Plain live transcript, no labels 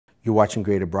You're watching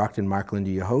Greater Brockton. Mark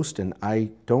Lindy, your host, and I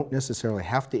don't necessarily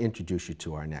have to introduce you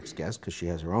to our next guest because she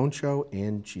has her own show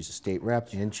and she's a state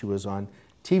rep and she was on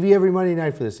TV every Monday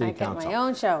night for the City Council. I got my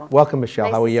own show. Welcome,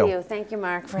 Michelle. How are you? Nice to see you. Thank you,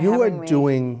 Mark, for having me. You are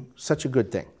doing such a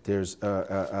good thing. There's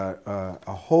a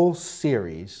whole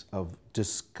series of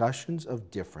discussions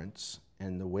of difference,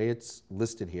 and the way it's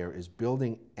listed here is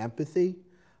building empathy,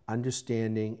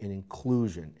 understanding, and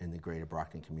inclusion in the Greater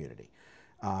Brockton community.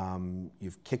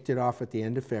 You've kicked it off at the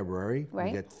end of February.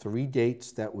 Right. We got 3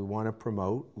 dates that we want to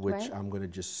promote, which Right. I'm going to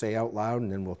just say out loud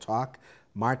and then we'll talk.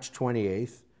 March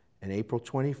 28th and April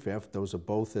 25th. Those are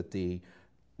both at the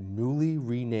newly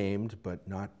renamed but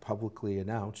not publicly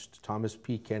announced Thomas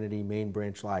P. Kennedy Main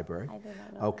Branch Library. I did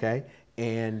not know Okay.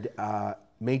 And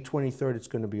May 23rd, it's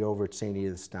going to be over at St.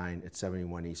 Edith Stein at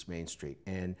 71 East Main Street.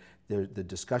 And the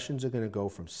discussions are going to go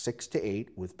from 6 to 8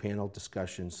 with panel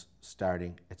discussions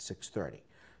starting at 6:30.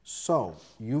 So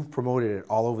you've promoted it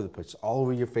all over the place, all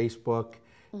over your Facebook.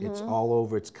 It's all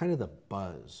over. It's kind of the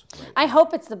buzz. Right? I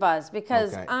hope it's the buzz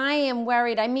because Okay. I am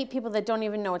worried. I meet people that don't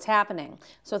even know what's happening.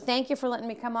 So thank you for letting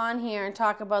me come on here and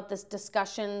talk about this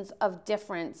discussion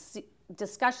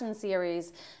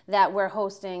series that we're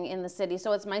hosting in the city.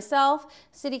 So it's myself,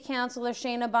 City Councilor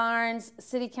Shana Barnes,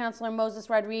 City Councilor Moses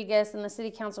Rodriguez, and the City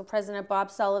Council President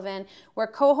Bob Sullivan. We're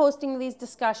co-hosting these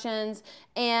discussions,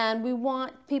 and we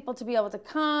want people to be able to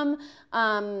come.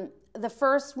 The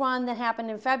first one that happened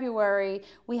in February,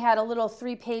 we had a little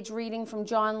 3-page reading from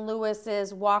John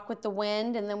Lewis's Walk with the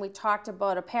Wind, and then we talked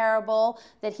about a parable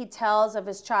that he tells of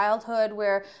his childhood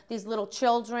where these little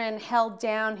children held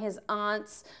down his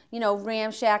aunt's,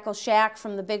 ramshackle shack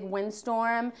from the big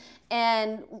windstorm,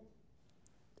 and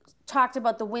talked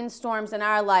about the windstorms in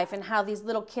our life and how these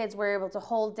little kids were able to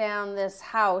hold down this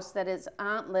house that his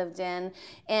aunt lived in,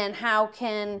 and how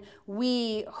can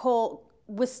we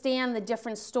withstand the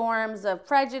different storms of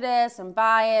prejudice and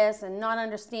bias and not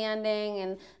understanding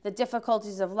and the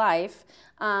difficulties of life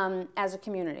as a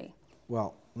community.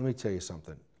 Well, let me tell you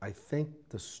something. I think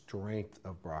the strength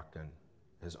of Brockton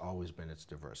has always been its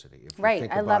diversity. If you Right,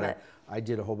 think I about love it. it. I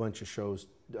did a whole bunch of shows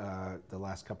the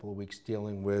last couple of weeks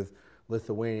dealing with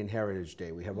Lithuanian Heritage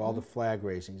Day. We have all the flag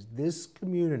raisings. This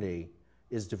community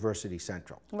is diversity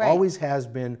central. Right. Always has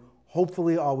been.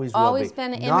 Hopefully always will be. Always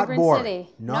been an Not immigrant boring.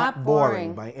 city. Not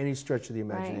boring by any stretch of the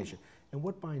imagination. Right. And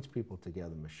what binds people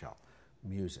together, Michelle?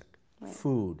 Music, Right.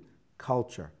 food,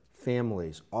 culture,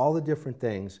 families, all the different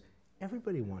things.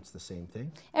 Everybody wants the same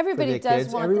thing. Everybody for their does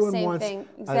kids. want Everyone the same wants, thing.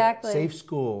 Exactly. safe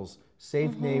schools,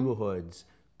 safe neighborhoods,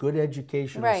 good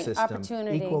educational Right, system,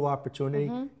 opportunity. equal opportunity,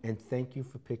 and thank you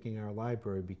for picking our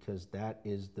library because that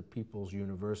is the people's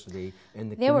university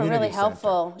and the They were community really center.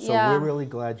 helpful, So yeah. we're really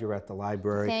glad you're at the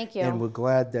library. Thank you. And we're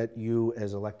glad that you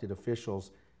as elected officials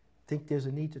think there's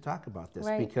a need to talk about this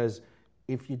Right. because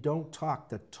if you don't talk,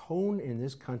 the tone in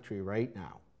this country right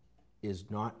now is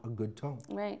not a good tone.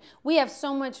 Right. We have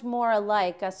so much more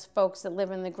alike, us folks that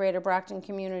live in the Greater Brockton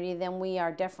community, than we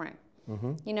are different.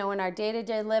 In our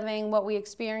day-to-day living, what we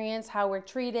experience, how we're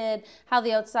treated, how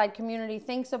the outside community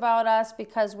thinks about us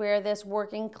because we're this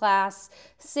working class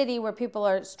city where people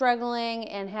are struggling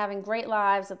and having great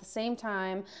lives at the same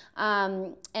time.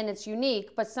 And it's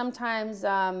unique, but sometimes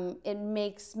it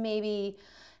makes maybe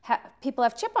people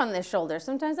have chip on their shoulder.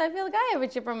 Sometimes I feel like I have a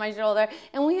chip on my shoulder,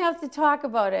 and we have to talk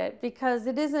about it because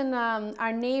it isn't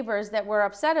our neighbors that we're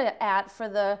upset at for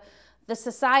the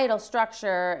societal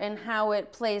structure and how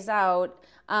it plays out.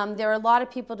 There are a lot of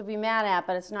people to be mad at,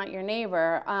 but it's not your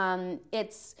neighbor.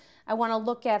 I want to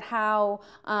look at how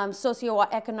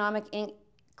socioeconomic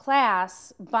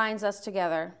class binds us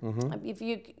together.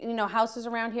 If houses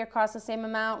around here cost the same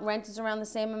amount, rent is around the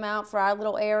same amount for our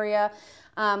little area.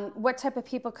 What type of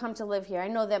people come to live here? I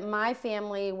know that my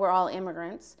family, we're all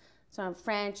immigrants. So I'm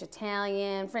French,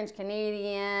 Italian, French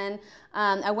Canadian.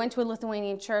 I went to a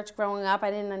Lithuanian church growing up. I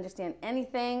didn't understand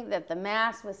anything that the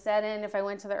Mass was said in if I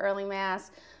went to the early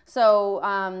Mass. So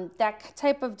that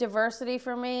type of diversity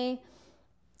for me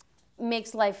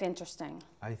makes life interesting.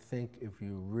 I think if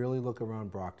you really look around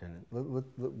Brockton,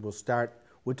 we'll start,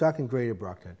 we're talking Greater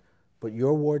Brockton, but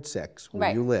your Ward 6, where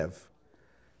Right. you live,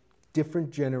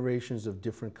 different generations of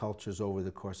different cultures over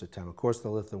the course of time. Of course, the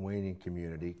Lithuanian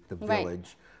community, the Right.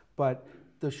 village, but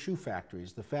the shoe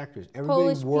factories, the factories,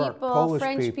 Polish everybody worked. people,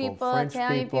 French people,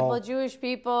 Italian people, Jewish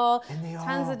people,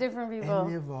 tons of different people.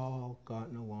 And they've all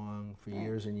gotten along for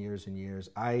years and years and years.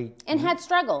 And had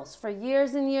struggles for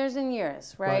years and years and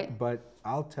years, right? But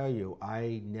I'll tell you,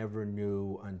 I never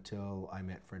knew until I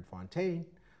met Fred Fontaine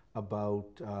about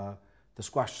the the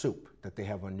squash soup that they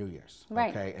have on New Year's. Right.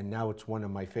 Okay, and now it's one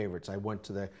of my favorites. I went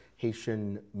to the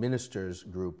Haitian ministers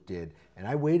group and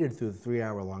I waited through the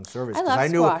 3-hour-long service. I love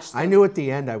squash soup. I knew at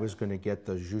the end I was going to get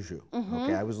the juju.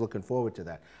 Okay, I was looking forward to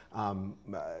that.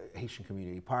 Haitian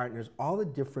Community Partners, all the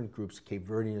different groups, Cape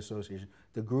Verdean Association,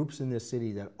 the groups in this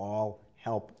city that all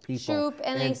help people. SHOOP,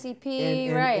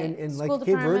 NACP, right. And School like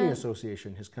Cape Verdean department.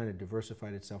 Association has kind of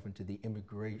diversified itself into the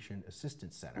Immigration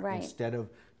Assistance Center Right. instead of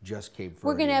just Cape Verdean.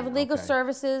 We're going to have legal okay?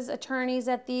 services attorneys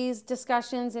at these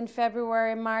discussions in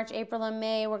February, March, April, and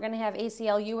May. We're going to have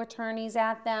ACLU attorneys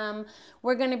at them.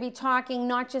 We're going to be talking,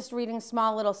 not just reading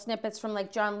small little snippets from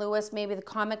like John Lewis, maybe the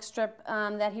comic strip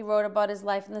that he wrote about his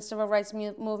life in the civil rights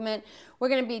movement. We're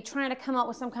going to be trying to come up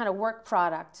with some kind of work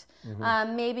product.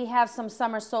 Maybe have some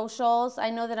summer socials. I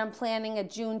know that I'm planning a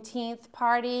Juneteenth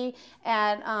party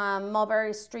at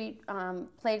Mulberry Street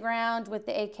Playground with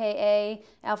the AKA,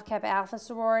 Alpha Kappa Alpha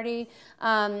Sorority,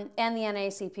 and the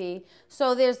NAACP.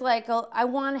 So there's like, I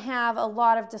want to have a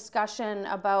lot of discussion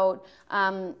about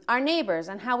our neighbors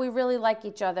and how we really like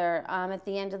each other at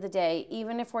the end of the day,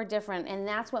 even if we're different. And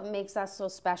that's what makes us so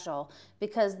special,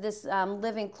 because this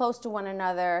living close to one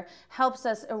another helps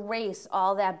us erase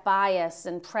all that bias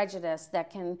and prejudice that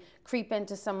can creep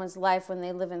into someone's life when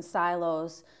they live in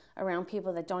silos around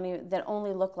people that that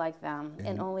only look like them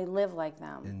and only live like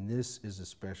them. And this is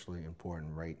especially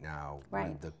important right now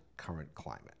with the current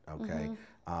climate, okay?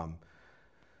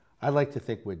 I like to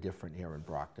think we're different here in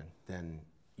Brockton than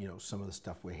some of the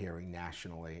stuff we're hearing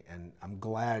nationally, and I'm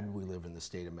glad we live in the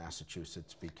state of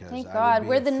Massachusetts, because thank God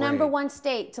we're the #1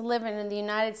 state to live in the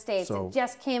United States. So, it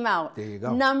just came out. There you go.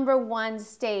 #1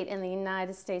 state in the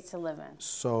United States to live in.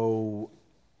 So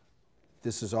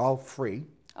this is all free.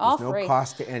 All There's free. no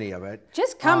cost to any of it.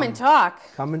 Just come and talk.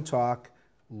 Come and talk.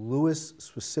 Lewis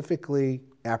specifically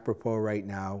apropos right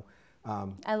now.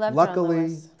 I love luckily, John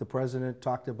Lewis. the president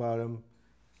talked about him.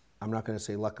 I'm not going to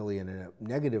say luckily in a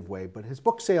negative way, but his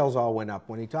book sales all went up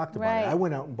when he talked about it. I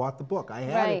went out and bought the book. I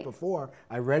had it before.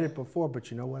 I read it before,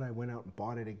 but you know what? I went out and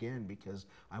bought it again because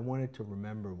I wanted to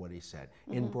remember what he said.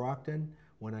 In Brockton,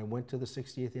 when I went to the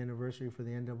 60th anniversary for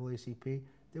the NAACP,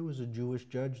 there was a Jewish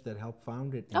judge that helped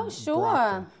found it in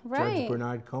Brockton, Judge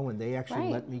Bernard Cohen. They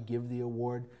actually let me give the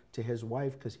award to his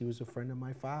wife because he was a friend of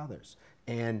my father's.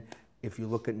 And if you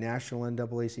look at National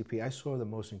NAACP, I saw the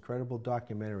most incredible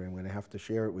documentary. I'm going to have to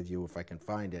share it with you if I can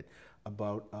find it,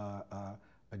 about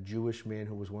a Jewish man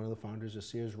who was one of the founders of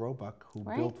Sears Roebuck, who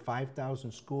built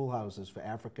 5,000 schoolhouses for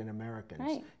African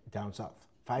Americans down south.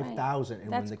 5,000, and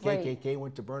when the KKK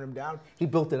went to burn them down, he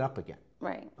built it up again.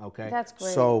 Right. Okay. That's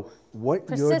great. So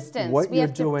persistence. what we you're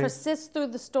have to doing, persist through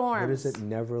the storms. What is it?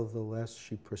 Nevertheless,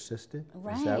 she persisted.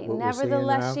 Right. Is that what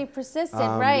Nevertheless, we're she persisted.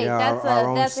 Right. Yeah,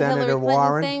 that's a Hillary Clinton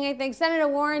Warren thing. I think Senator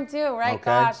Warren too. Right. Okay.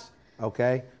 Gosh.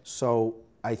 Okay. So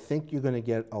I think you're going to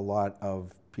get a lot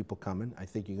of people coming. I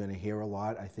think you're going to hear a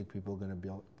lot. I think people are going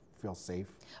to feel safe.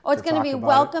 Oh, it's going to be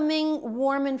welcoming,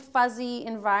 warm and fuzzy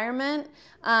environment,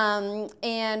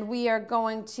 and we are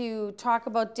going to talk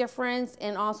about difference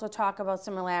and also talk about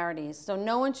similarities. So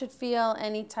no one should feel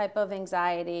any type of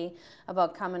anxiety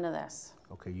about coming to this.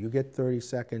 Okay, you get 30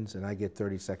 seconds and I get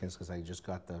 30 seconds because I just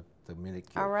got the minute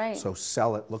cue. All right. So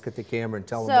sell it, look at the camera and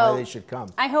tell them why they should come.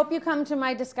 I hope you come to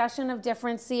my discussion of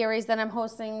different series that I'm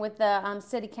hosting with the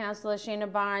City Councilors,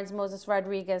 Shana Barnes, Moses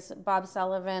Rodriguez, Bob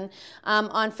Sullivan, on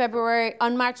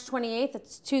March 28th.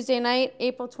 It's Tuesday night,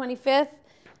 April 25th,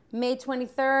 May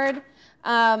 23rd.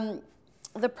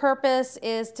 The purpose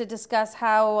is to discuss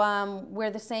how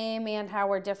we're the same and how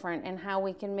we're different and how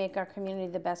we can make our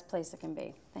community the best place it can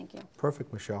be. Thank you.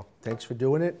 Perfect, Michelle. Thanks for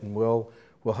doing it, and we'll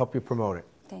help you promote it.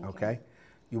 Thank you. Okay?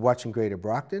 You're watching Greater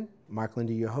Brockton. Mark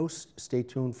Lindy, your host. Stay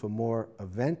tuned for more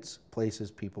events, places,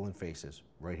 people, and faces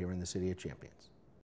right here in the City of Champions.